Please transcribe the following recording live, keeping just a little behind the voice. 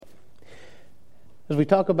As we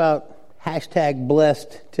talk about hashtag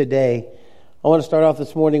blessed today, I want to start off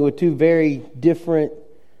this morning with two very different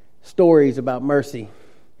stories about mercy.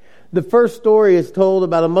 The first story is told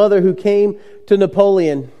about a mother who came to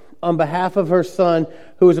Napoleon on behalf of her son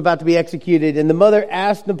who was about to be executed. And the mother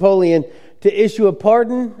asked Napoleon to issue a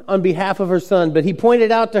pardon on behalf of her son. But he pointed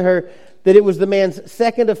out to her that it was the man's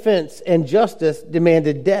second offense and justice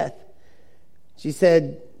demanded death. She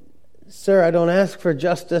said, "Sir, I don't ask for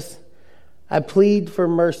justice. I plead for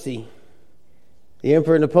mercy." The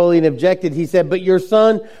Emperor Napoleon objected. He said, "But your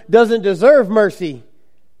son doesn't deserve mercy."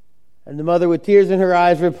 And the mother, with tears in her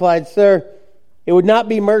eyes, replied, "Sir, it would not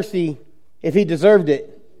be mercy if he deserved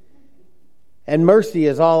it. And mercy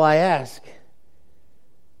is all I ask."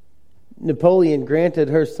 Napoleon granted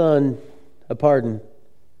her son a pardon.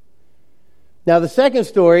 Now, the second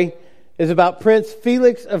story is about Prince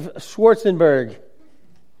Felix of Schwarzenberg.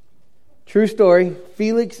 True story.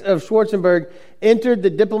 Felix of Schwarzenberg entered the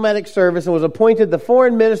diplomatic service and was appointed the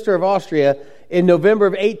foreign minister of Austria in November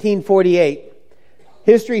of 1848.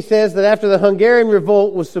 History says that after the Hungarian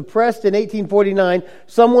revolt was suppressed in 1849,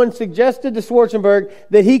 someone suggested to Schwarzenberg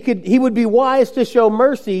that he would be wise to show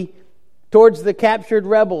mercy towards the captured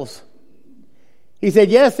rebels. He said,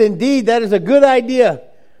 "Yes, indeed, that is a good idea.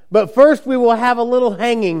 But first we will have a little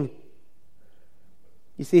hanging."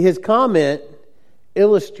 You see, his comment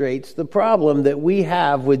illustrates the problem that we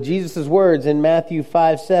have with Jesus' words in Matthew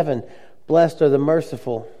 5:7. "Blessed are the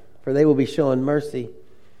merciful, for they will be shown mercy."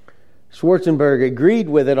 Schwarzenberg agreed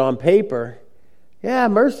with it on paper. Yeah,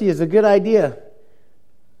 mercy is a good idea.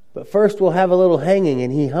 But first we'll have a little hanging,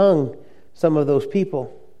 and he hung some of those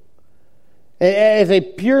people. As a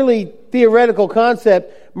purely theoretical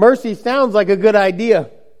concept, mercy sounds like a good idea.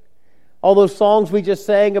 All those songs we just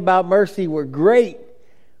sang about mercy were great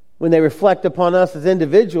when they reflect upon us as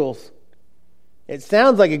individuals. It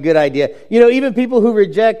sounds like a good idea. You know, even people who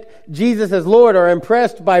reject Jesus as Lord are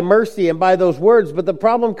impressed by mercy and by those words. But the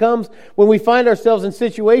problem comes when we find ourselves in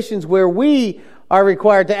situations where we are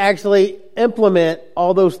required to actually implement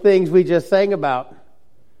all those things we just sang about.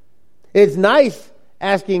 It's nice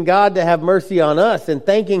asking God to have mercy on us and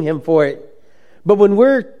thanking Him for it. But when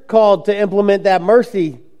we're called to implement that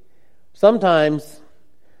mercy, sometimes,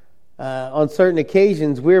 on certain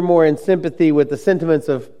occasions, we're more in sympathy with the sentiments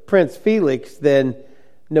of Prince Felix than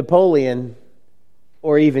Napoleon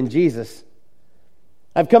or even Jesus.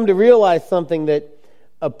 I've come to realize something, that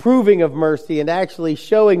approving of mercy and actually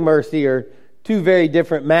showing mercy are two very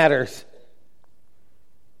different matters.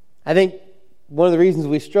 I think one of the reasons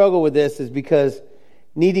we struggle with this is because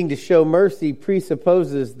needing to show mercy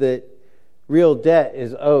presupposes that real debt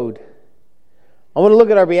is owed. I want to look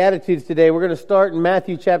at our Beatitudes today. We're going to start in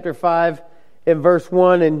Matthew chapter 5 and verse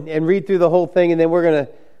 1 and read through the whole thing, and then we're going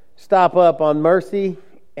to stop up on mercy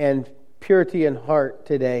and purity in heart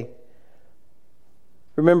today.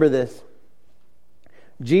 Remember this.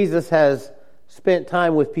 Jesus has spent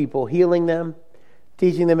time with people, healing them,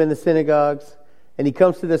 teaching them in the synagogues, and He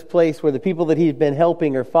comes to this place where the people that He's been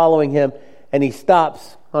helping are following Him, and He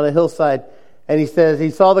stops on a hillside, and He says He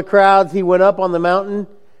saw the crowds, He went up on the mountain,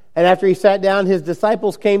 and after He sat down, His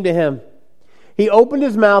disciples came to Him. He opened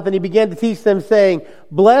His mouth and He began to teach them, saying,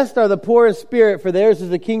 "Blessed are the poor in spirit, for theirs is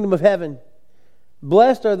the kingdom of heaven.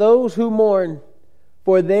 Blessed are those who mourn,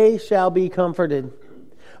 for they shall be comforted.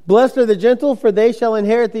 Blessed are the gentle, for they shall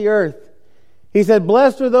inherit the earth." He said,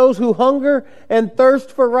 "Blessed are those who hunger and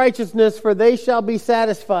thirst for righteousness, for they shall be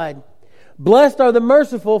satisfied. Blessed are the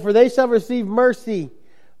merciful, for they shall receive mercy.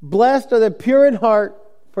 Blessed are the pure in heart,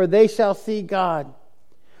 for they shall see God.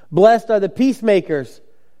 Blessed are the peacemakers,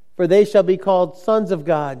 for they shall be called sons of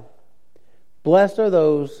God. Blessed are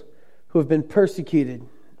those who have been persecuted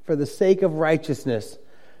for the sake of righteousness,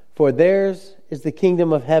 for theirs is the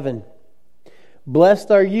kingdom of heaven.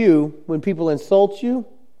 Blessed are you when people insult you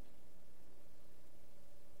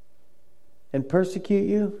and persecute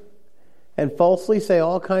you and falsely say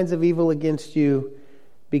all kinds of evil against you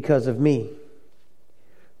because of me.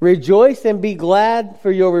 Rejoice and be glad,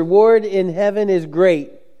 for your reward in heaven is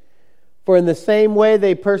great. For in the same way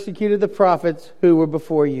they persecuted the prophets who were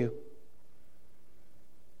before you."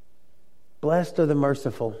 Blessed are the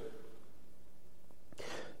merciful.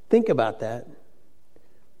 Think about that.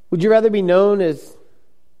 Would you rather be known as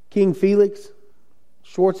King Felix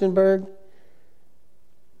Schwarzenberg?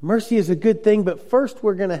 Mercy is a good thing, but first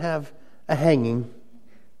we're going to have a hanging.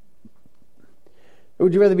 Or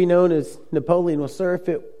would you rather be known as Napoleon? Well, sir,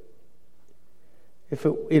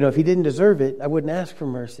 if he didn't deserve it, I wouldn't ask for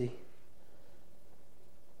mercy.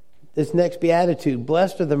 This next beatitude,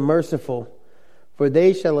 "Blessed are the merciful, for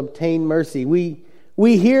they shall obtain mercy."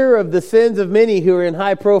 We hear of the sins of many who are in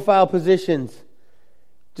high-profile positions.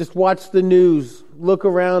 Just watch the news. Look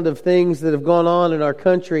around of things that have gone on in our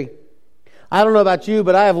country. I don't know about you,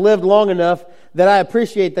 but I have lived long enough that I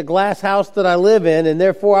appreciate the glass house that I live in, and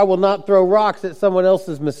therefore I will not throw rocks at someone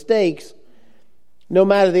else's mistakes, no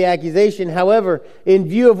matter the accusation. However, in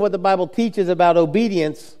view of what the Bible teaches about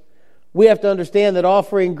obedience, we have to understand that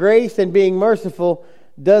offering grace and being merciful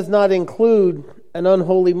does not include an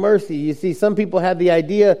unholy mercy. You see, some people have the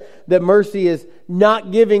idea that mercy is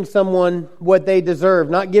not giving someone what they deserve,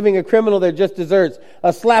 not giving a criminal their just deserts,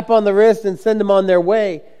 a slap on the wrist and send them on their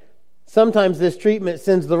way. Sometimes this treatment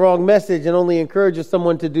sends the wrong message and only encourages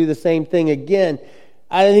someone to do the same thing again.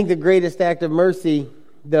 I think the greatest act of mercy,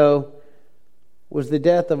 though, was the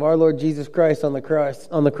death of our Lord Jesus Christ on the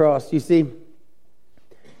cross. You see,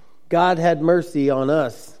 God had mercy on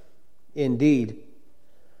us, indeed.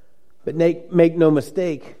 But make no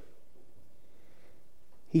mistake,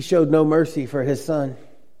 He showed no mercy for His Son.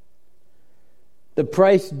 The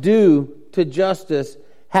price due to justice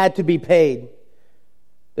had to be paid.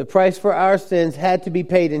 The price for our sins had to be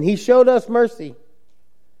paid, and He showed us mercy.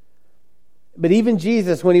 But even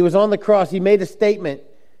Jesus, when He was on the cross, He made a statement.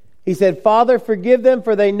 He said, "Father, forgive them,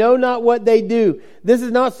 for they know not what they do." This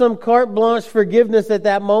is not some carte blanche forgiveness at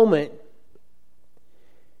that moment.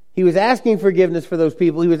 He was asking forgiveness for those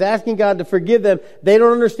people. He was asking God to forgive them. They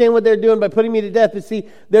don't understand what they're doing by putting me to death. But see,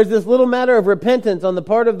 there's this little matter of repentance on the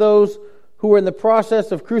part of those who were in the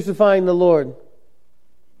process of crucifying the Lord.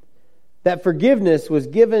 That forgiveness was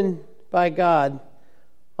given by God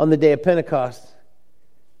on the day of Pentecost.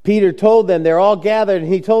 Peter told them, they're all gathered,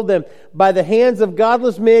 and he told them, "By the hands of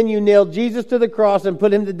godless men you nailed Jesus to the cross and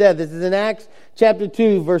put Him to death." This is in Acts chapter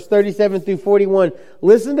 2, verse 37 through 41.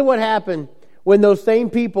 Listen to what happened when those same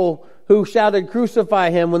people who shouted,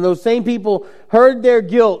 "Crucify Him," when those same people heard their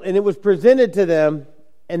guilt and it was presented to them,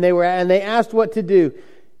 and they asked what to do.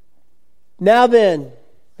 "Now then,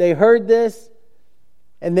 they heard this,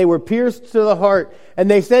 and they were pierced to the heart. And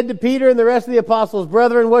they said to Peter and the rest of the apostles,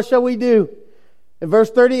 'Brethren, what shall we do?' In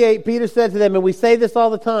verse 38, Peter said to them, and we say this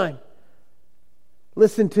all the time,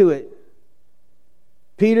 listen to it.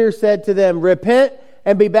 Peter said to them, 'Repent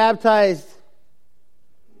and be baptized.'"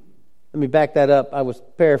 Let me back that up. I was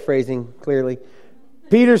paraphrasing clearly.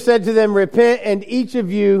 Peter said to them, "Repent and each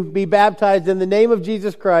of you be baptized in the name of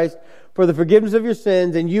Jesus Christ for the forgiveness of your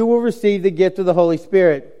sins, and you will receive the gift of the Holy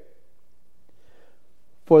Spirit.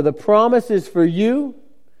 For the promise is for you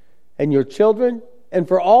and your children and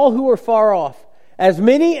for all who are far off, as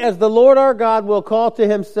many as the Lord our God will call to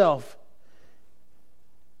Himself."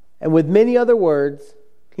 And with many other words,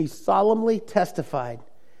 he solemnly testified.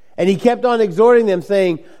 And he kept on exhorting them,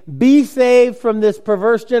 saying, "Be saved from this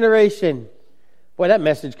perverse generation." Boy, that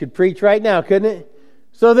message could preach right now, couldn't it?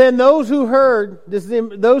 So then those who heard,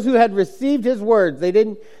 those who had received His words, they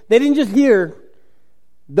didn't just hear,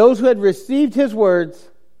 those who had received His words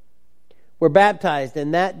were baptized.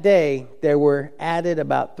 And that day there were added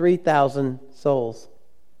about 3,000 souls.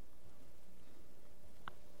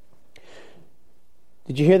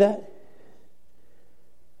 Did you hear that?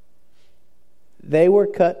 They were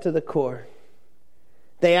cut to the core.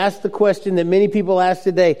 They asked the question that many people ask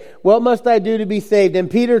today, "What must I do to be saved?" And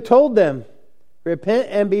Peter told them, "Repent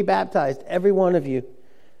and be baptized, every one of you,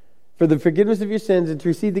 for the forgiveness of your sins and to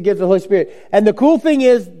receive the gift of the Holy Spirit." And the cool thing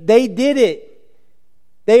is, they did it.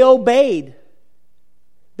 They obeyed.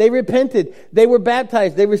 They repented. They were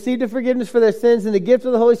baptized. They received the forgiveness for their sins and the gift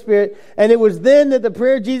of the Holy Spirit. And it was then that the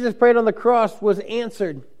prayer Jesus prayed on the cross was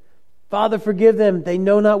answered. "Father, forgive them. They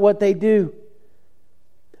know not what they do."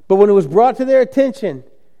 But when it was brought to their attention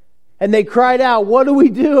and they cried out, "What do we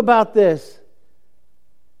do about this?"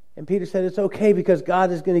 And Peter said, "It's okay, because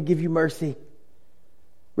God is going to give you mercy.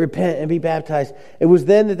 Repent and be baptized." It was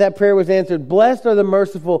then that prayer was answered. "Blessed are the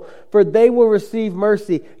merciful, for they will receive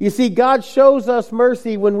mercy." You see, God shows us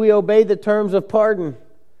mercy when we obey the terms of pardon.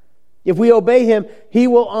 If we obey Him, He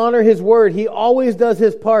will honor His word. He always does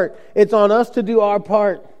His part. It's on us to do our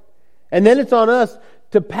part. And then it's on us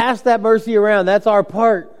to pass that mercy around. That's our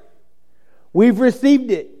part. We've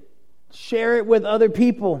received it. Share it with other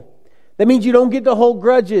people. That means you don't get to hold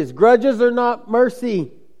grudges. Grudges are not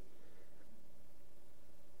mercy.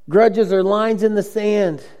 Grudges are lines in the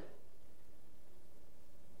sand.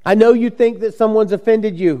 I know you think that someone's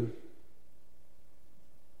offended you.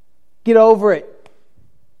 Get over it.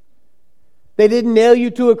 They didn't nail you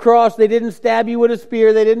to a cross. They didn't stab you with a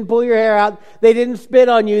spear. They didn't pull your hair out. They didn't spit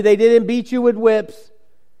on you. They didn't beat you with whips.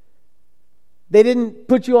 They didn't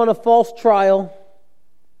put you on a false trial.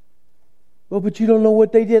 "Well, but you don't know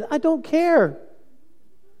what they did." I don't care.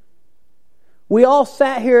 We all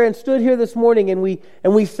sat here and stood here this morning and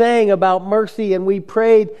we sang about mercy and we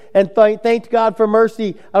prayed and thanked God for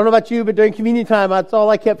mercy. I don't know about you, but during communion time, that's all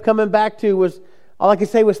I kept coming back to all I could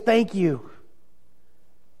say was thank you.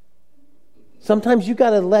 Sometimes you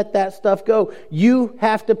got to let that stuff go. You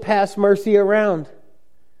have to pass mercy around.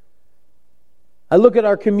 I look at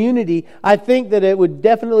our community, I think that it would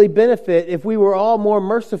definitely benefit if we were all more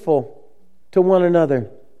merciful to one another.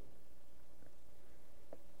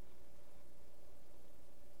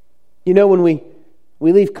 You know, when we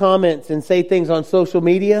leave comments and say things on social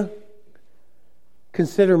media,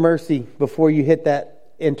 consider mercy before you hit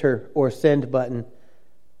that enter or send button.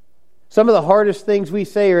 Some of the hardest things we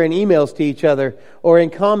say are in emails to each other or in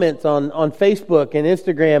comments on Facebook and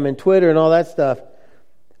Instagram and Twitter and all that stuff.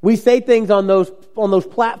 We say things on those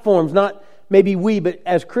platforms, not maybe we, but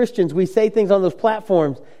as Christians, we say things on those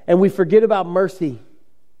platforms and we forget about mercy.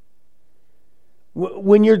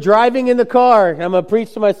 When you're driving in the car, I'm going to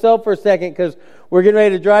preach to myself for a second because we're getting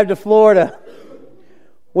ready to drive to Florida.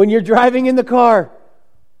 When you're driving in the car,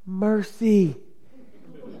 mercy.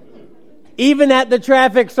 Even at the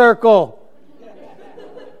traffic circle.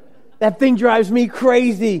 That thing drives me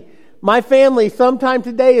crazy. My family sometime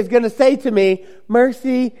today is going to say to me,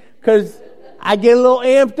 mercy, because I get a little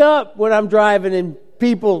amped up when I'm driving and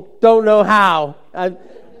people don't know how.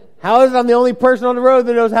 How is it I'm the only person on the road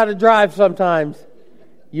that knows how to drive sometimes?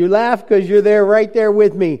 You laugh because you're there right there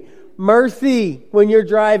with me. Mercy when you're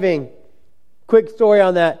driving. Quick story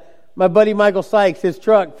on that. My buddy Michael Sykes, his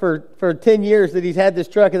truck, for 10 years that he's had this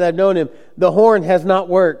truck and I've known him, the horn has not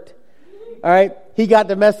worked. All right? He got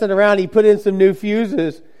to messing around. He put in some new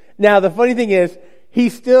fuses. Now, the funny thing is, he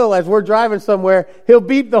still, as we're driving somewhere, he'll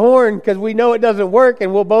beep the horn because we know it doesn't work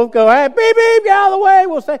and we'll both go, hey, beep, beep, get out of the way.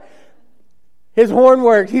 We'll say, his horn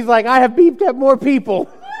works. He's like, I have beeped at more people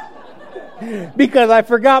because I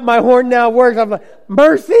forgot my horn now works. I'm like,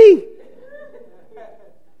 mercy.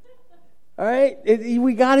 All right?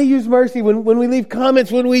 We got to use mercy when we leave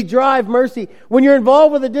comments, when we drive, mercy. When you're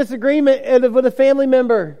involved with a disagreement with a family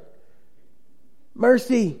member,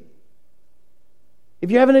 mercy.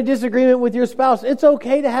 If you're having a disagreement with your spouse, it's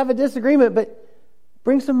okay to have a disagreement, but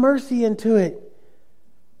bring some mercy into it.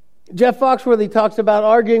 Jeff Foxworthy talks about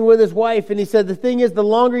arguing with his wife, and he said, the thing is, the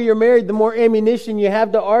longer you're married, the more ammunition you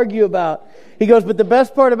have to argue about. He goes, but the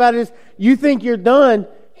best part about it is you think you're done,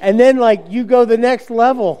 and then you go the next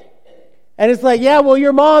level. And it's like, yeah, well,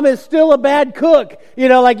 your mom is still a bad cook. You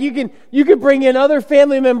know, you can bring in other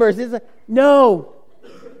family members. It's like, no.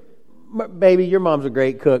 Baby, your mom's a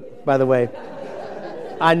great cook, by the way.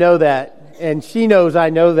 I know that, and she knows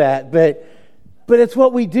I know that, but it's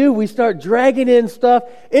what we do. We start dragging in stuff.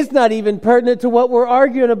 It's not even pertinent to what we're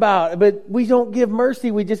arguing about, but we don't give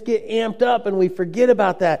mercy. We just get amped up and we forget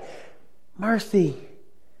about that. Mercy.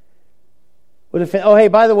 Oh, hey,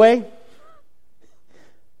 by the way,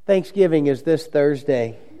 Thanksgiving is this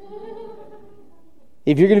Thursday.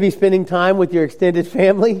 If you're going to be spending time with your extended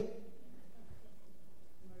family,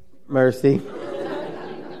 mercy.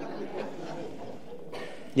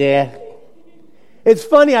 Yeah. It's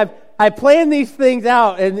funny, I plan these things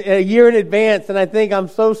out a year in advance, and I think I'm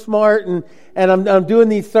so smart, and I'm doing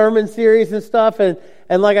these sermon series and stuff, and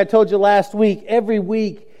like I told you last week, every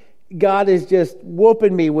week God is just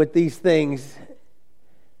whooping me with these things.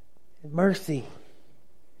 Mercy.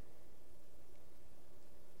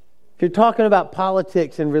 If you're talking about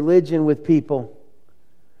politics and religion with people,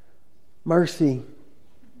 mercy.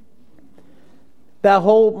 My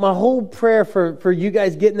whole prayer for you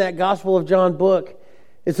guys getting that Gospel of John book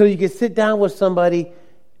is so you can sit down with somebody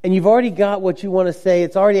and you've already got what you want to say.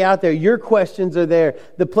 It's already out there. Your questions are there.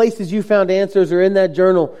 The places you found answers are in that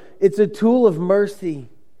journal. It's a tool of mercy.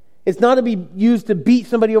 It's not to be used to beat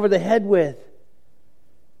somebody over the head with.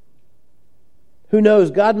 Who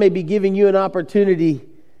knows? God may be giving you an opportunity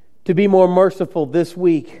to be more merciful this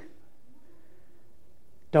week.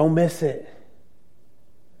 Don't miss it.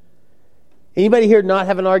 Anybody here not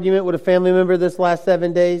have an argument with a family member this last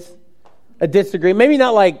 7 days? A disagreement? Maybe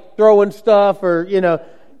not like throwing stuff or,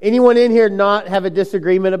 anyone in here not have a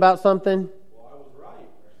disagreement about something? Well, I was right.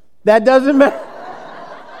 That doesn't matter.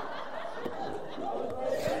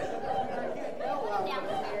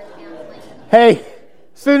 Hey,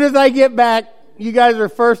 as soon as I get back, you guys are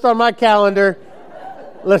first on my calendar.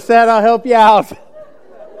 Lisette, I'll help you out.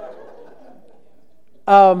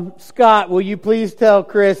 Scott, will you please tell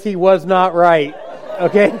Chris he was not right?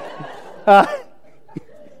 Okay?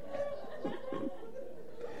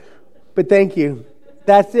 But thank you.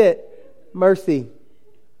 That's it. Mercy.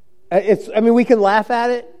 We can laugh at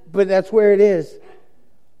it, but that's where it is.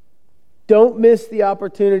 Don't miss the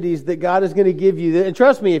opportunities that God is going to give you. And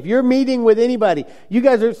trust me, if you're meeting with anybody,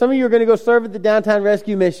 some of you are going to go serve at the Downtown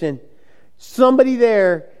Rescue Mission. Somebody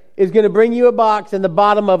there is going to bring you a box and the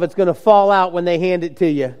bottom of it's going to fall out when they hand it to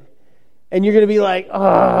you. And you're going to be like,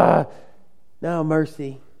 no,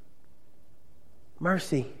 mercy.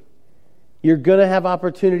 Mercy. You're going to have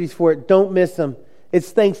opportunities for it. Don't miss them. It's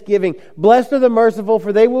Thanksgiving. Blessed are the merciful,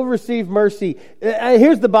 for they will receive mercy.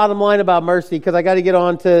 Here's the bottom line about mercy, because I got to get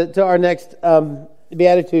on to our next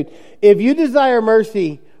beatitude. If you desire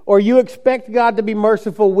mercy, or you expect God to be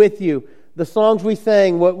merciful with you, the songs we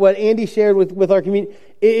sang, what Andy shared with our community,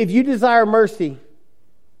 if you desire mercy,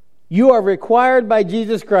 you are required by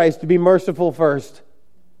Jesus Christ to be merciful first.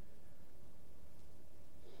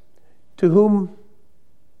 To whom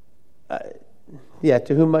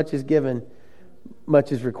much is given,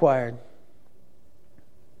 much is required.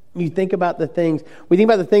 You think about the things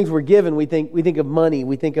we're given. We think of money.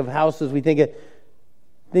 We think of houses. We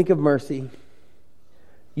think of mercy.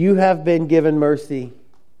 You have been given mercy.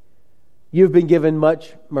 You've been given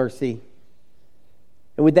much mercy.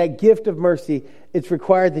 And with that gift of mercy, it's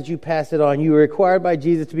required that you pass it on. You are required by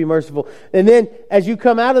Jesus to be merciful. And then as you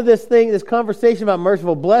come out of this conversation about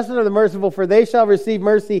merciful, blessed are the merciful, for they shall receive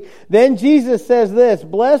mercy. Then Jesus says this,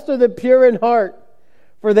 blessed are the pure in heart,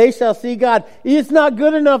 for they shall see God. It's not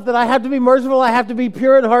good enough that I have to be merciful. I have to be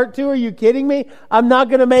pure in heart too. Are you kidding me? I'm not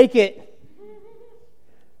going to make it.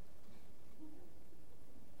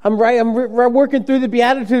 I'm working through the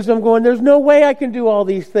Beatitudes. I'm going, there's no way I can do all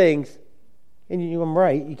these things. And I'm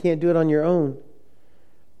right. You can't do it on your own.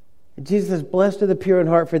 Jesus says, blessed are the pure in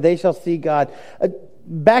heart, for they shall see God.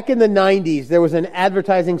 Back in the 90s, there was an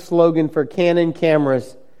advertising slogan for Canon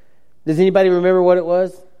cameras. Does anybody remember what it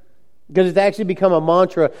was? Because it's actually become a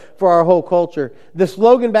mantra for our whole culture. The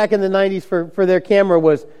slogan back in the 90s for their camera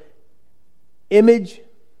was, image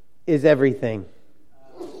is everything.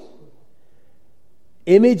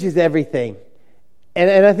 Image is everything.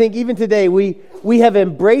 And I think even today we have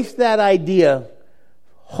embraced that idea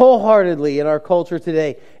wholeheartedly in our culture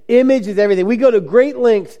today. Image is everything. We go to great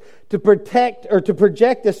lengths to protect or to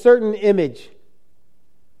project a certain image.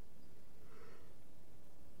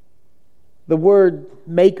 The word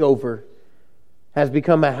makeover has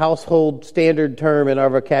become a household standard term in our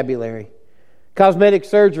vocabulary. Cosmetic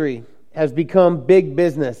surgery has become big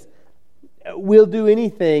business. We'll do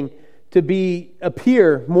anything to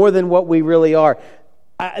appear more than what we really are.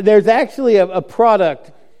 There's actually a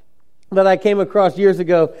product that I came across years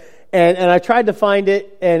ago, and I tried to find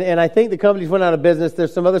it, and I think the companies went out of business.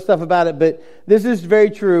 There's some other stuff about it, but this is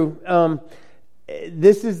very true.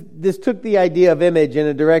 This took the idea of image in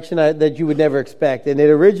a direction that you would never expect, and it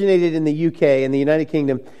originated in the UK, in the United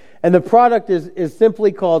Kingdom, and the product is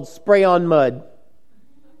simply called Spray On Mud.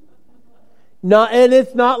 And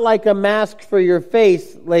it's not like a mask for your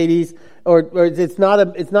face, ladies, or it's not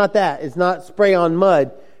that. It's not Spray On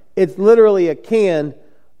Mud. It's literally a can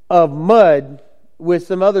of mud with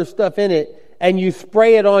some other stuff in it, and you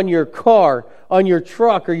spray it on your car, on your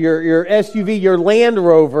truck, or your SUV, your Land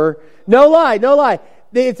Rover. No lie.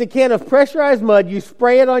 It's a can of pressurized mud. You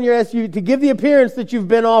spray it on your SUV to give the appearance that you've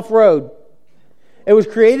been off-road. It was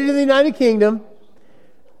created in the United Kingdom.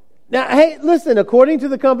 Now, hey, listen, according to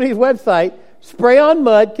the company's website, Spray On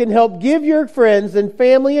Mud can help give your friends and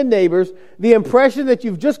family and neighbors the impression that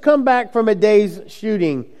you've just come back from a day's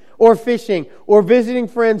shooting or fishing or visiting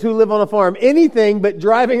friends who live on a farm. Anything but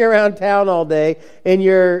driving around town all day in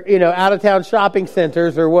your, out-of-town shopping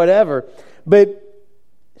centers or whatever. But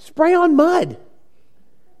Spray On Mud.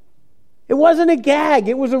 It wasn't a gag.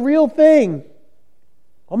 It was a real thing.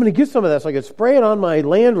 I'm going to get some of that so I can spray it on my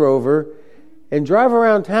Land Rover and drive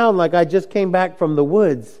around town like I just came back from the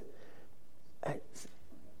woods.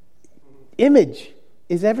 Image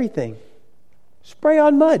is everything. Spray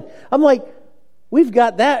On Mud. I'm like, we've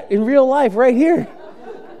got that in real life right here.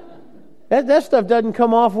 That stuff doesn't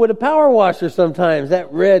come off with a power washer sometimes,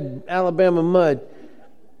 that red Alabama mud.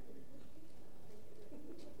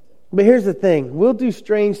 But here's the thing. We'll do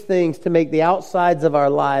strange things to make the outsides of our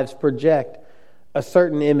lives project a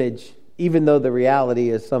certain image, even though the reality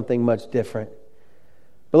is something much different.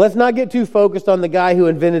 But let's not get too focused on the guy who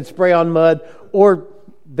invented Spray On Mud or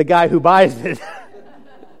the guy who buys it.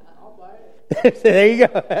 I'll buy it. There you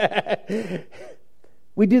go.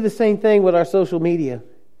 We do the same thing with our social media.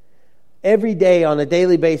 Every day, on a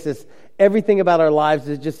daily basis, everything about our lives,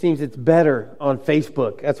 it just seems it's better on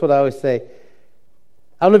Facebook. That's what I always say.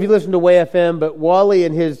 I don't know if you listen to Way FM, but Wally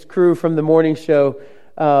and his crew from the morning show,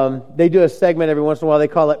 they do a segment every once in a while. They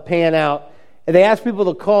call it Pan Out. And they ask people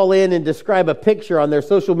to call in and describe a picture on their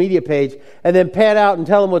social media page and then pan out and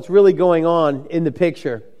tell them what's really going on in the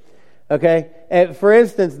picture. Okay? And for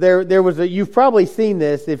instance, there was you've probably seen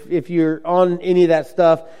this if you're on any of that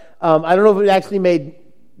stuff. I don't know if it actually made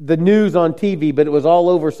the news on TV, but it was all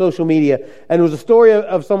over social media. And it was a story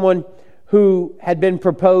of someone who had been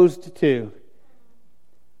proposed to.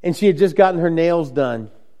 And she had just gotten her nails done.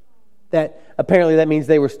 That apparently that means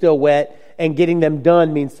they were still wet. And getting them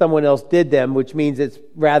done means someone else did them, which means it's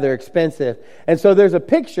rather expensive. And so there's a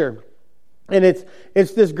picture. And it's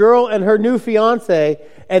this girl and her new fiance,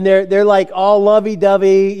 and they're like all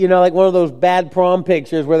lovey-dovey, like one of those bad prom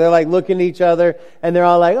pictures where they're like looking at each other and they're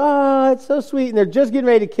all like, oh, it's so sweet, and they're just getting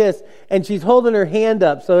ready to kiss, and she's holding her hand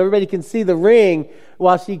up so everybody can see the ring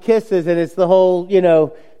while she kisses, and it's the whole,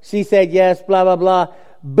 she said yes, blah, blah, blah.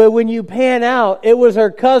 But when you pan out, it was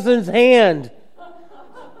her cousin's hand.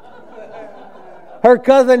 Her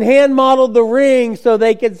cousin hand modeled the ring so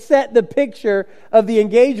they could set the picture of the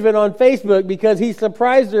engagement on Facebook because he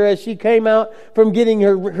surprised her as she came out from getting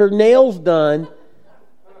her nails done.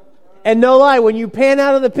 And no lie, when you pan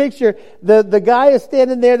out of the picture, the guy is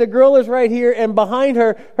standing there, the girl is right here, and behind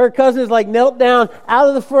her cousin is like knelt down out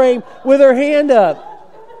of the frame with her hand up.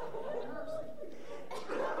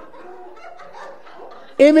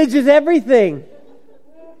 Image is everything.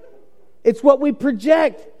 It's what we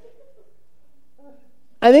project.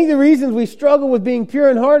 I think the reasons we struggle with being pure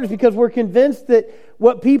in heart is because we're convinced that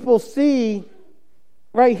what people see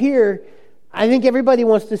right here, I think everybody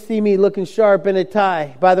wants to see me looking sharp in a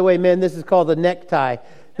tie. By the way, men, this is called a necktie.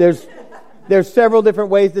 There's several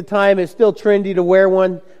different ways to tie them. It's still trendy to wear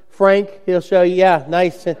one. Frank, he'll show you. Yeah,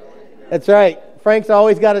 nice. That's right. Frank's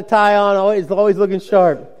always got a tie on, always looking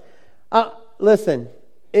sharp. Listen,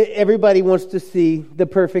 everybody wants to see the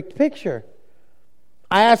perfect picture.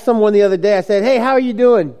 I asked someone the other day, I said, hey, how are you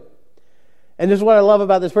doing? And this is what I love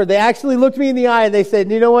about this person. They actually looked me in the eye and they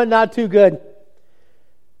said, you know what, not too good.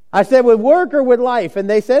 I said, with work or with life? And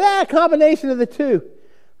they said, a combination of the two.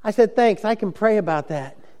 I said, thanks, I can pray about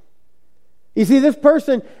that. You see, this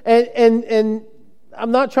person, and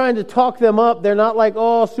I'm not trying to talk them up. They're not like,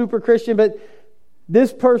 super Christian, but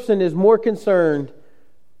this person is more concerned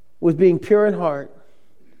with being pure in heart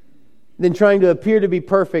than trying to appear to be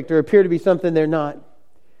perfect or appear to be something they're not.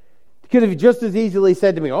 Could have just as easily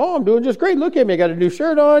said to me, I'm doing just great. Look at me. I got a new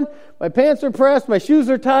shirt on. My pants are pressed. My shoes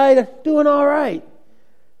are tied. I'm doing all right.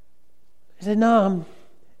 I said, no,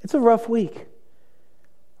 it's a rough week.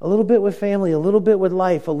 A little bit with family, a little bit with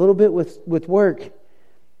life, a little bit with work.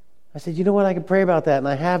 I said, you know what? I can pray about that, and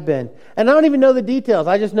I have been. And I don't even know the details.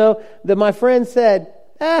 I just know that my friend said,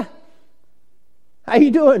 how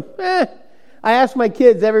you doing? I ask my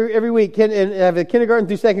kids every week, and I have a kindergarten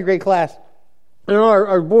through second grade class. And on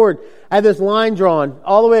our board, I have this line drawn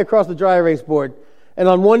all the way across the dry erase board. And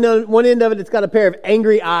on one end of it, it's got a pair of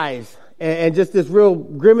angry eyes and just this real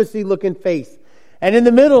grimacy looking face. And in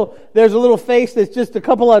the middle, there's a little face that's just a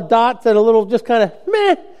couple of dots and a little just kind of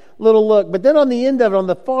meh little look. But then on the end of it, on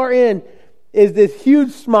the far end, is this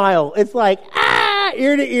huge smile. It's like,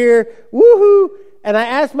 ear to ear, woohoo. And I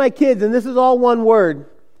asked my kids, and this is all one word,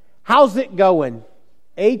 how's it going?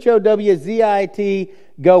 HOWZIT,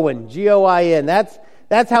 going, GOIN.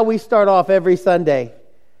 That's how we start off every Sunday.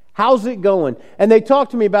 How's it going? And they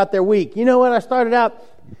talk to me about their week. You know what? I started out,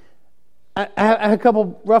 I had a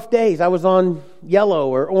couple rough days. I was on yellow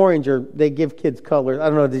or orange, or they give kids colors. I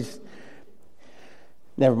don't know.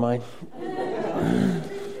 Never mind. I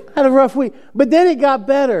had a rough week. But then it got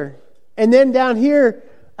better. And then down here,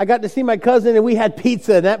 I got to see my cousin, and we had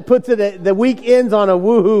pizza. And that puts it, the week ends on a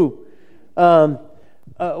woohoo.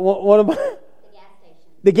 One of my...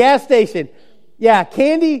 The gas station. Yeah,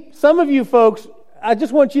 candy. Some of you folks, I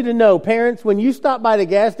just want you to know, parents, when you stop by the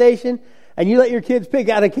gas station and you let your kids pick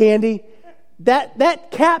out a candy,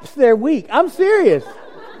 that caps their week. I'm serious.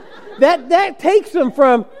 That takes them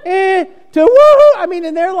from to woohoo. I mean,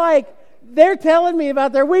 and they're telling me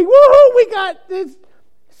about their week. Woohoo, we got this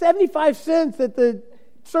 75 cents at the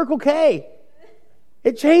Circle K.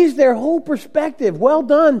 It changed their whole perspective. Well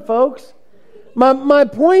done, folks. My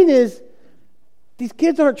point is, these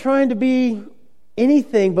kids aren't trying to be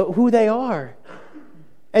anything but who they are.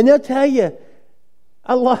 And they'll tell you,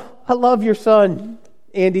 I love your son,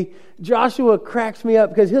 Andy. Joshua cracks me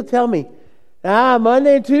up because he'll tell me,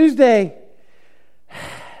 Monday and Tuesday.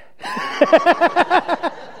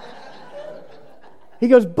 He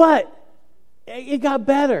goes, but it got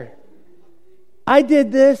better. I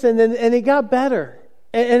did this and it got better.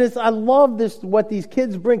 And I love this, what these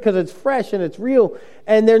kids bring, because it's fresh and it's real.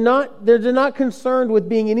 And they're not concerned with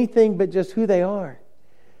being anything but just who they are.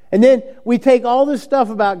 And then we take all this stuff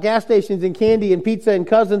about gas stations and candy and pizza and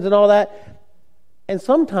cousins and all that. And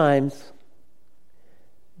sometimes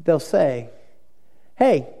they'll say,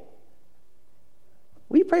 hey,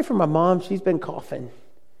 will you pray for my mom? She's been coughing.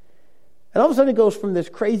 And all of a sudden it goes from this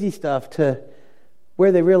crazy stuff to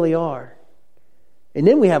where they really are. And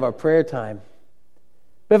then we have our prayer time.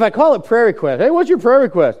 But if I call it prayer request, hey, what's your prayer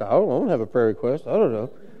request? I don't have a prayer request. I don't know.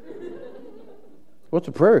 What's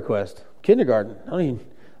a prayer request? Kindergarten. I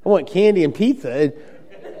want candy and pizza.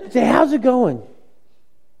 Say, how's it going?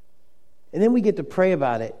 And then we get to pray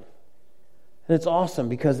about it. And it's awesome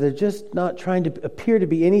because they're just not trying to appear to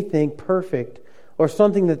be anything perfect or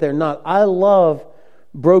something that they're not. I love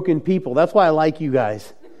broken people. That's why I like you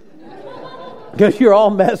guys. Because you're all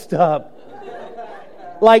messed up.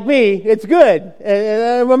 Like me, it's good.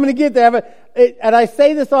 And I'm going to get there. And I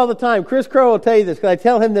say this all the time. Chris Crow will tell you this because I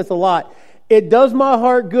tell him this a lot. It does my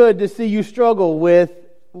heart good to see you struggle with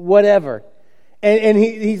whatever. And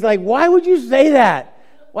he's like, why would you say that?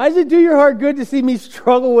 Why does it do your heart good to see me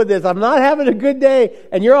struggle with this? I'm not having a good day.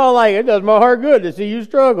 And you're all like, it does my heart good to see you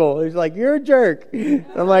struggle. He's like, you're a jerk.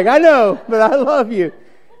 I'm like, I know, but I love you.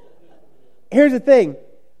 Here's the thing.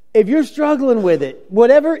 If you're struggling with it,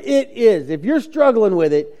 whatever it is, if you're struggling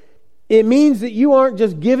with it, it means that you aren't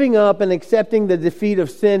just giving up and accepting the defeat of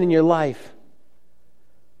sin in your life.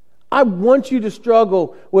 I want you to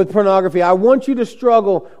struggle with pornography. I want you to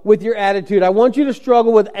struggle with your attitude. I want you to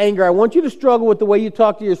struggle with anger. I want you to struggle with the way you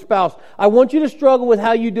talk to your spouse. I want you to struggle with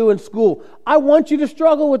how you do in school. I want you to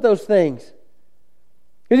struggle with those things.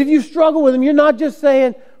 Because if you struggle with them, you're not just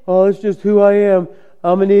saying, oh, it's just who I am.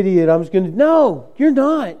 I'm an idiot. I'm just going to... No, you're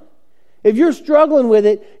not. If you're struggling with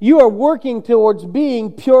it, you are working towards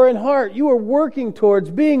being pure in heart. You are working towards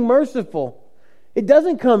being merciful. It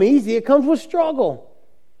doesn't come easy. It comes with struggle.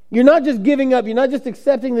 You're not just giving up. You're not just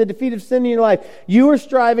accepting the defeat of sin in your life. You are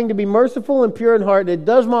striving to be merciful and pure in heart. And it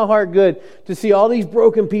does my heart good to see all these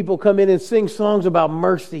broken people come in and sing songs about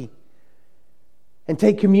mercy and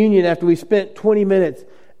take communion after we spent 20 minutes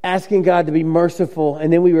asking God to be merciful.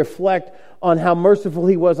 And then we reflect on how merciful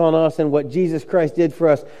He was on us and what Jesus Christ did for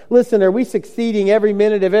us. Listen, are we succeeding every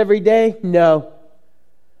minute of every day? No.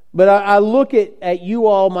 But I look at you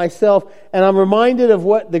all, myself, and I'm reminded of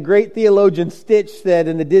what the great theologian Stitch said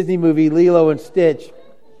in the Disney movie Lilo and Stitch.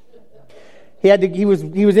 He was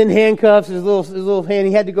in handcuffs, his little hand.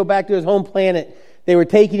 He had to go back to his home planet. They were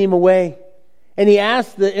taking him away. And he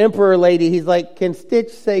asked the emperor lady, he's like, can Stitch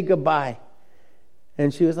say goodbye?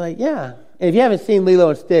 And she was like, yeah. And if you haven't seen Lilo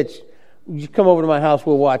and Stitch, you come over to my house,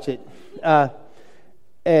 we'll watch it.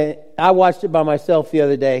 And I watched it by myself the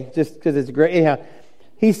other day, just because it's great. Anyhow,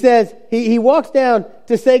 he says, he walks down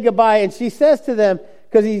to say goodbye, and she says to them,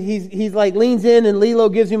 because he's like leans in, and Lilo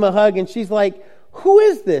gives him a hug, and she's like, who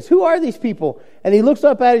is this? Who are these people? And he looks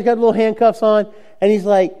up at it, he's got little handcuffs on, and he's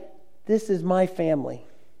like, this is my family.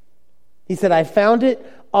 He said, I found it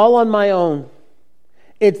all on my own.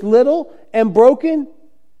 It's little and broken,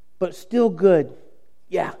 but still good.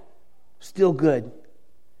 Yeah, still good. I'm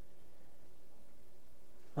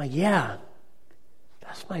like, yeah,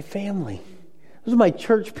 that's my family. Those are my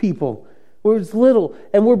church people. We're little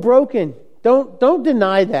and we're broken. Don't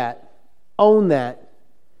deny that. Own that.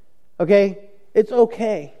 Okay? It's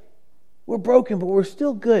okay. We're broken, but we're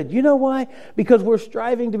still good. You know why? Because we're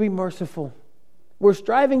striving to be merciful. We're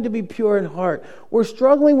striving to be pure in heart. We're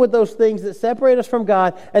struggling with those things that separate us from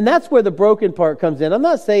God, and that's where the broken part comes in. I'm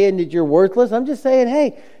not saying that you're worthless. I'm just saying,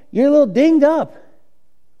 hey, you're a little dinged up.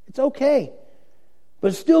 It's okay. But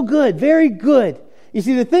it's still good, very good. You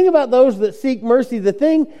see, the thing about those that seek mercy, the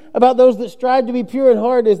thing about those that strive to be pure in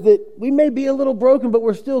heart is that we may be a little broken, but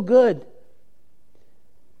we're still good.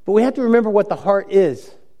 But we have to remember what the heart is.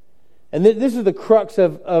 And this is the crux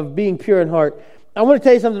of being pure in heart. I want to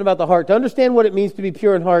tell you something about the heart. To understand what it means to be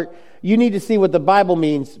pure in heart, you need to see what the Bible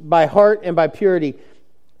means by heart and by purity.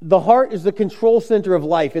 The heart is the control center of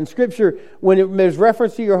life. In Scripture, when there's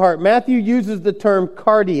reference to your heart, Matthew uses the term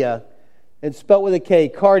cardia. It's spelled with a K,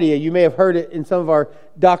 cardia. You may have heard it in some of our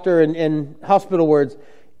doctor and hospital words.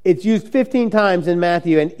 It's used 15 times in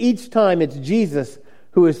Matthew, and each time it's Jesus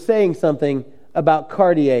who is saying something about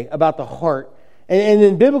cardia, about the heart. And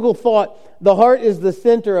in biblical thought, the heart is the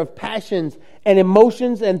center of passions and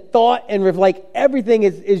emotions and thought, and like everything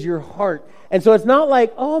is your heart. And so it's not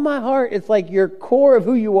like, oh, my heart. It's like your core of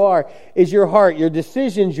who you are is your heart, your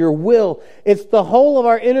decisions, your will. It's the whole of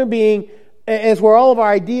our inner being. And it's where all of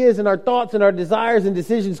our ideas and our thoughts and our desires and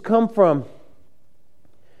decisions come from.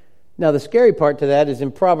 Now, the scary part to that is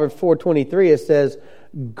in Proverbs 4:23, it says,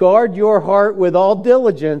 guard your heart with all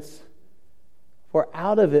diligence, for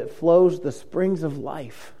out of it flows the springs of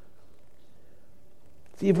life.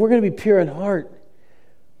 See, if we're going to be pure in heart,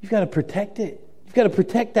 you've got to protect it. You've got to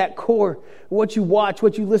protect that core. What you watch,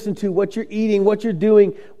 what you listen to, what you're eating, what you're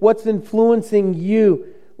doing, what's influencing you.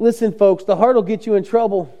 Listen, folks, the heart will get you in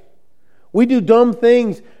trouble. We do dumb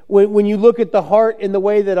things when you look at the heart in the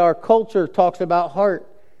way that our culture talks about heart.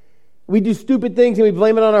 We do stupid things and we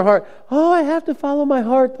blame it on our heart. Oh, I have to follow my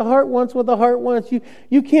heart. The heart wants what the heart wants.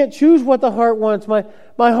 You can't choose what the heart wants. My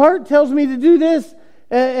heart tells me to do this.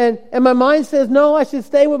 And my mind says, no, I should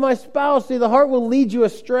stay with my spouse. See, the heart will lead you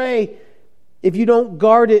astray if you don't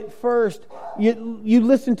guard it first. You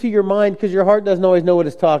listen to your mind because your heart doesn't always know what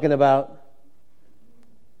it's talking about.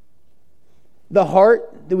 The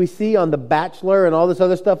heart that we see on The Bachelor and all this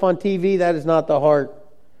other stuff on TV, that is not the heart.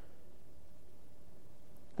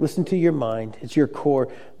 Listen to your mind. It's your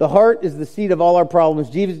core. The heart is the seat of all our problems.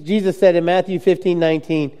 Jesus said in Matthew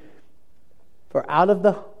 15:19, for out of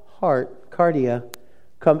the heart, cardia,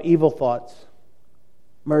 come evil thoughts,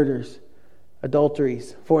 murders,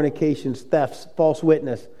 adulteries, fornications, thefts, false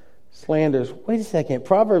witness, slanders. Wait a second.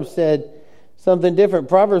 Proverbs said something different.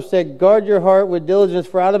 Proverbs said, guard your heart with diligence,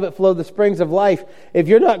 for out of it flow the springs of life. If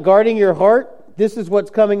you're not guarding your heart, this is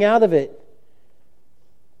what's coming out of it.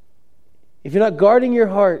 If you're not guarding your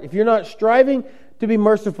heart, if you're not striving to be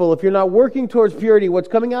merciful, if you're not working towards purity, what's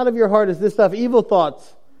coming out of your heart is this stuff: evil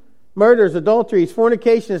thoughts, murders, adulteries,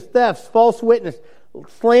 fornications, thefts, false witness,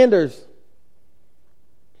 slanders.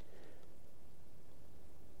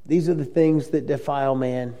 These are the things that defile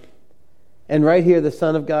man. And right here, the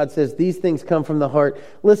Son of God says, these things come from the heart.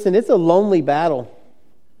 Listen, it's a lonely battle.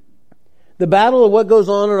 The battle of what goes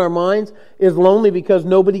on in our minds is lonely because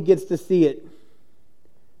nobody gets to see it.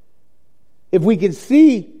 If we could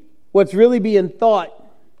see what's really being thought,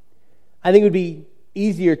 I think it would be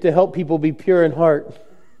easier to help people be pure in heart.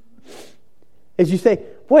 As you say,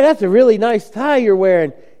 boy, that's a really nice tie you're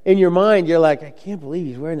wearing. In your mind, you're like, I can't believe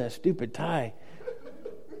he's wearing that stupid tie.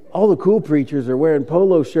 All the cool preachers are wearing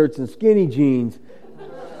polo shirts and skinny jeans.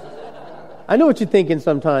 I know what you're thinking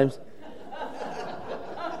sometimes.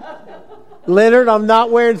 Leonard, I'm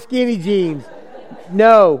not wearing skinny jeans.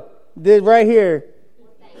 No, this right here.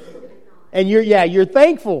 And you're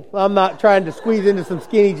thankful I'm not trying to squeeze into some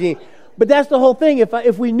skinny jeans. But that's the whole thing.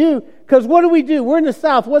 If we knew, because what do? We're in the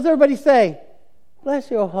South. What does everybody say?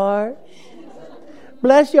 Bless your heart.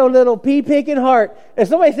 Bless your little pea-picking heart. If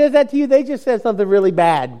somebody says that to you, they just said something really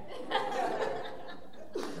bad.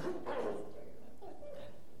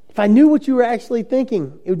 If I knew what you were actually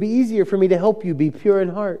thinking, it would be easier for me to help you be pure in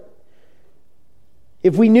heart.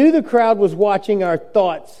 If we knew the crowd was watching our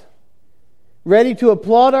thoughts, ready to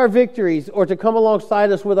applaud our victories or to come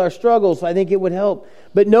alongside us with our struggles, I think it would help.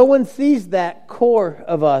 But no one sees that core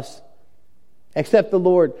of us except the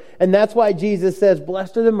Lord. And that's why Jesus says,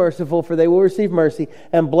 blessed are the merciful, for they will receive mercy,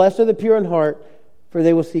 and blessed are the pure in heart, for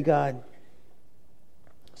they will see God.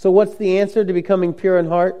 So what's the answer to becoming pure in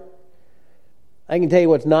heart? I can tell you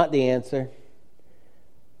what's not the answer.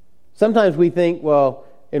 Sometimes we think, well,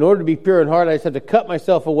 in order to be pure in heart, I just have to cut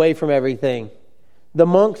myself away from everything. The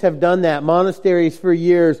monks have done that. Monasteries for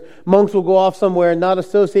years. Monks will go off somewhere and not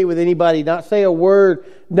associate with anybody, not say a word,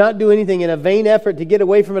 not do anything in a vain effort to get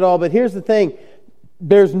away from it all. But here's the thing.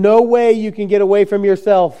 There's no way you can get away from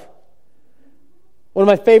yourself. One of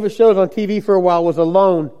my favorite shows on TV for a while was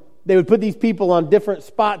Alone. They would put these people on different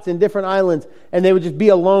spots in different islands, and they would just be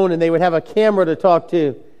alone, and they would have a camera to talk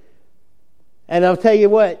to. And I'll tell you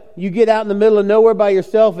what, you get out in the middle of nowhere by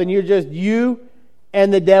yourself, and you're just you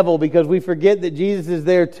and the devil, because we forget that Jesus is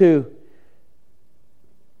there too.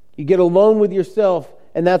 You get alone with yourself,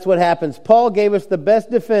 and that's what happens. Paul gave us the best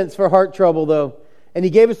defense for heart trouble, though. And he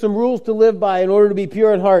gave us some rules to live by in order to be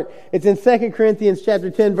pure in heart. It's in 2 Corinthians chapter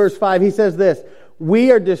 10, verse 5. He says this: we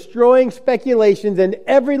are destroying speculations and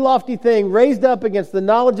every lofty thing raised up against the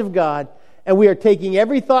knowledge of God, and we are taking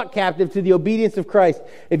every thought captive to the obedience of Christ.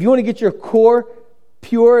 If you want to get your core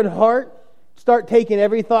pure in heart, start taking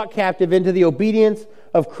every thought captive into the obedience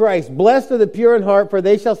of Christ. Blessed are the pure in heart, for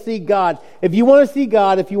they shall see God. If you want to see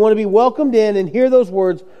God, if you want to be welcomed in and hear those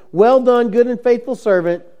words, well done, good and faithful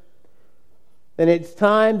servant, then it's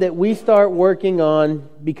time that we start working on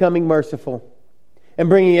becoming merciful and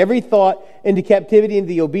bringing every thought into captivity into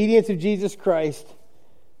the obedience of Jesus Christ.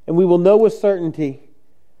 And we will know with certainty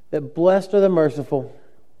that blessed are the merciful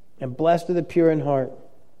and blessed are the pure in heart.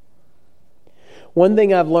 One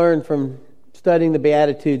thing I've learned from studying the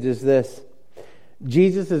Beatitudes is this: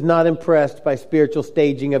 Jesus is not impressed by spiritual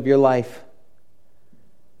staging of your life.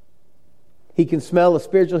 He can smell a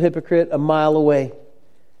spiritual hypocrite a mile away.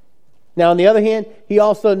 Now, on the other hand, he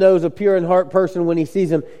also knows a pure in heart person when he sees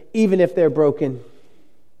them, even if they're broken.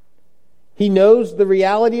 He knows the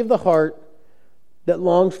reality of the heart that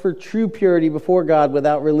longs for true purity before God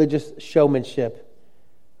without religious showmanship.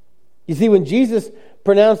 You see, when Jesus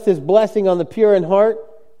pronounced his blessing on the pure in heart,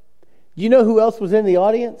 Do you know who else was in the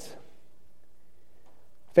audience?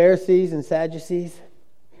 Pharisees and Sadducees.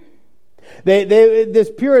 This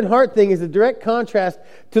pure in heart thing is a direct contrast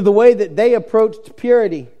to the way that they approached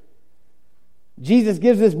purity. Jesus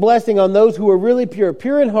gives this blessing on those who are really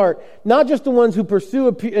pure in heart, not just the ones who pursue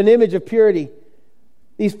an image of purity.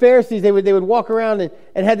 These Pharisees, they would walk around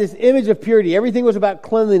and had this image of purity. Everything was about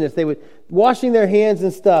cleanliness. They would washing their hands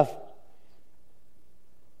and stuff.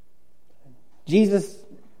 Jesus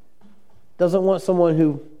doesn't want someone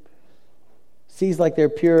who sees like they're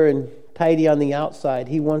pure and tidy on the outside.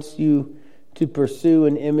 He wants you to pursue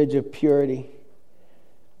an image of purity.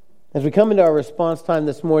 As we come into our response time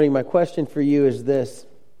this morning, my question for you is this: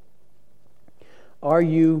 are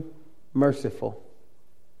you merciful?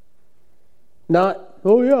 Not,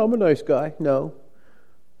 oh yeah, I'm a nice guy. No.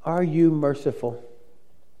 Are you merciful?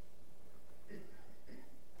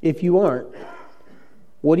 If you aren't,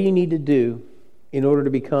 what do you need to do in order to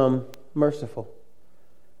become merciful?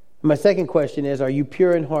 My second question is, are you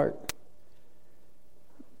pure in heart?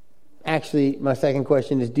 Actually, my second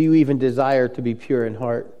question is, do you even desire to be pure in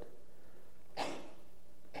heart?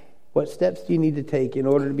 What steps do you need to take in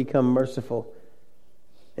order to become merciful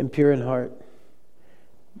and pure in heart?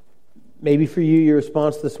 Maybe for you, your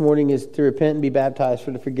response this morning is to repent and be baptized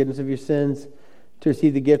for the forgiveness of your sins, to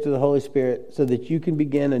receive the gift of the Holy Spirit so that you can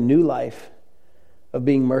begin a new life of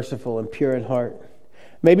being merciful and pure in heart.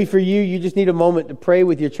 Maybe for you, you just need a moment to pray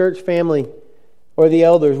with your church family or the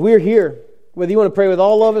elders. We're here. Whether you want to pray with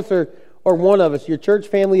all of us or one of us, your church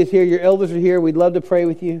family is here, your elders are here. We'd love to pray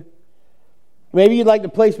with you. Maybe you'd like to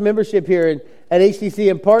place membership here at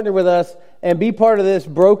HCC and partner with us and be part of this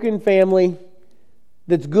broken family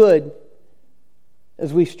that's good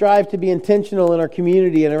as we strive to be intentional in our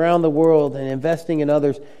community and around the world and investing in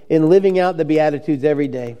others, in living out the Beatitudes every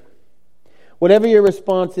day. Whatever your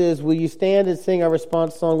response is, will you stand and sing our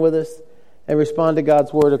response song with us and respond to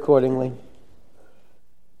God's word accordingly?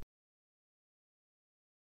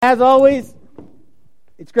 As always,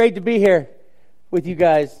 it's great to be here with you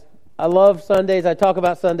guys. I love Sundays. I talk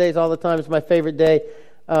about Sundays all the time. It's my favorite day.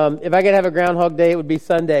 If I could have a Groundhog Day, it would be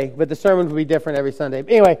Sunday, but the sermons would be different every Sunday.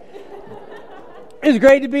 Anyway, it's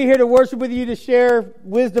great to be here to worship with you, to share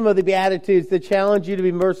wisdom of the Beatitudes, to challenge you to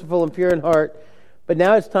be merciful and pure in heart. But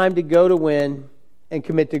now it's time to go to win and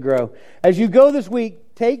commit to grow. As you go this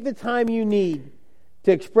week, take the time you need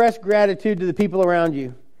to express gratitude to the people around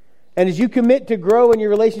you. And as you commit to grow in your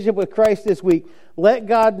relationship with Christ this week, let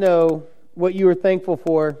God know what you are thankful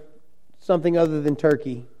for, something other than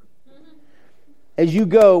turkey. As you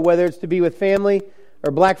go, whether it's to be with family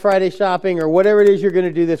or Black Friday shopping or whatever it is you're going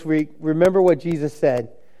to do this week, remember what Jesus said.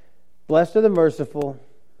 Blessed are the merciful,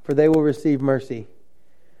 for they will receive mercy.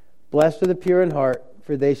 Blessed are the pure in heart,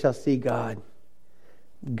 for they shall see God.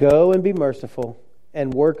 Go and be merciful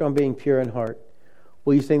and work on being pure in heart.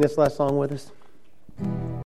 Will you sing this last song with us?